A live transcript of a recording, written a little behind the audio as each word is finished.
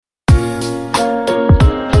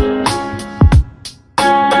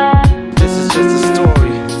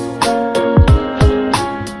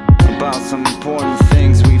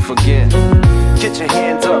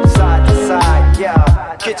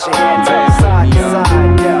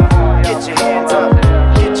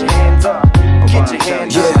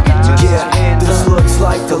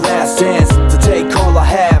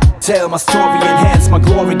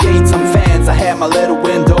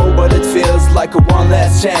like a one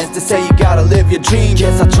last chance. They say you gotta live your dream.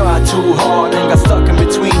 Guess I tried too hard and got stuck in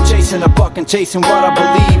between, chasing a buck and chasing what I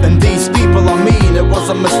believe. And these people are mean, it was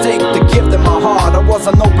a mistake to give them my heart. I was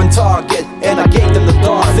an open target and I gave them the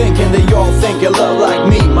dark, thinking they all think you love like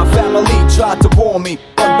me. My family tried to warn me,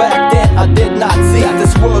 but back then I did not see that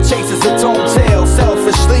this world chases its own tail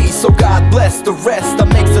selfishly. So God bless the rest that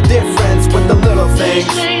makes a difference with the little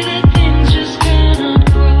things.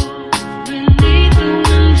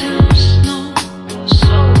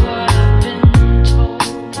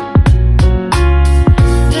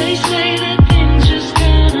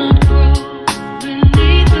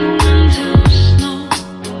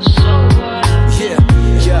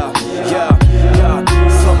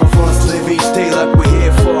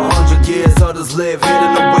 Live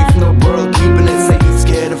hidden away from the world, keeping it safe,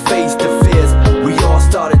 scared to face the fears. We all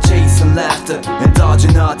started chasing laughter and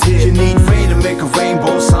dodging our tears. You need rain to make a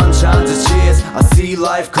rainbow, sunshine just cheers. I see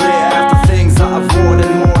life clear after things I avoided,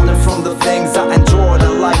 more than from the things I enjoyed. I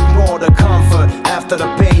like more the comfort after the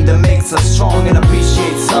pain that makes us strong, and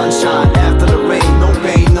appreciate sunshine after the rain. No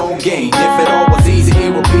pain, no gain. If it all was easy,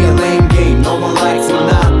 it would be a lame game. No one likes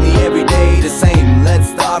monotony, every day the same. Let's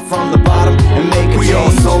start from the bottom and make a change. We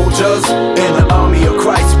all soldiers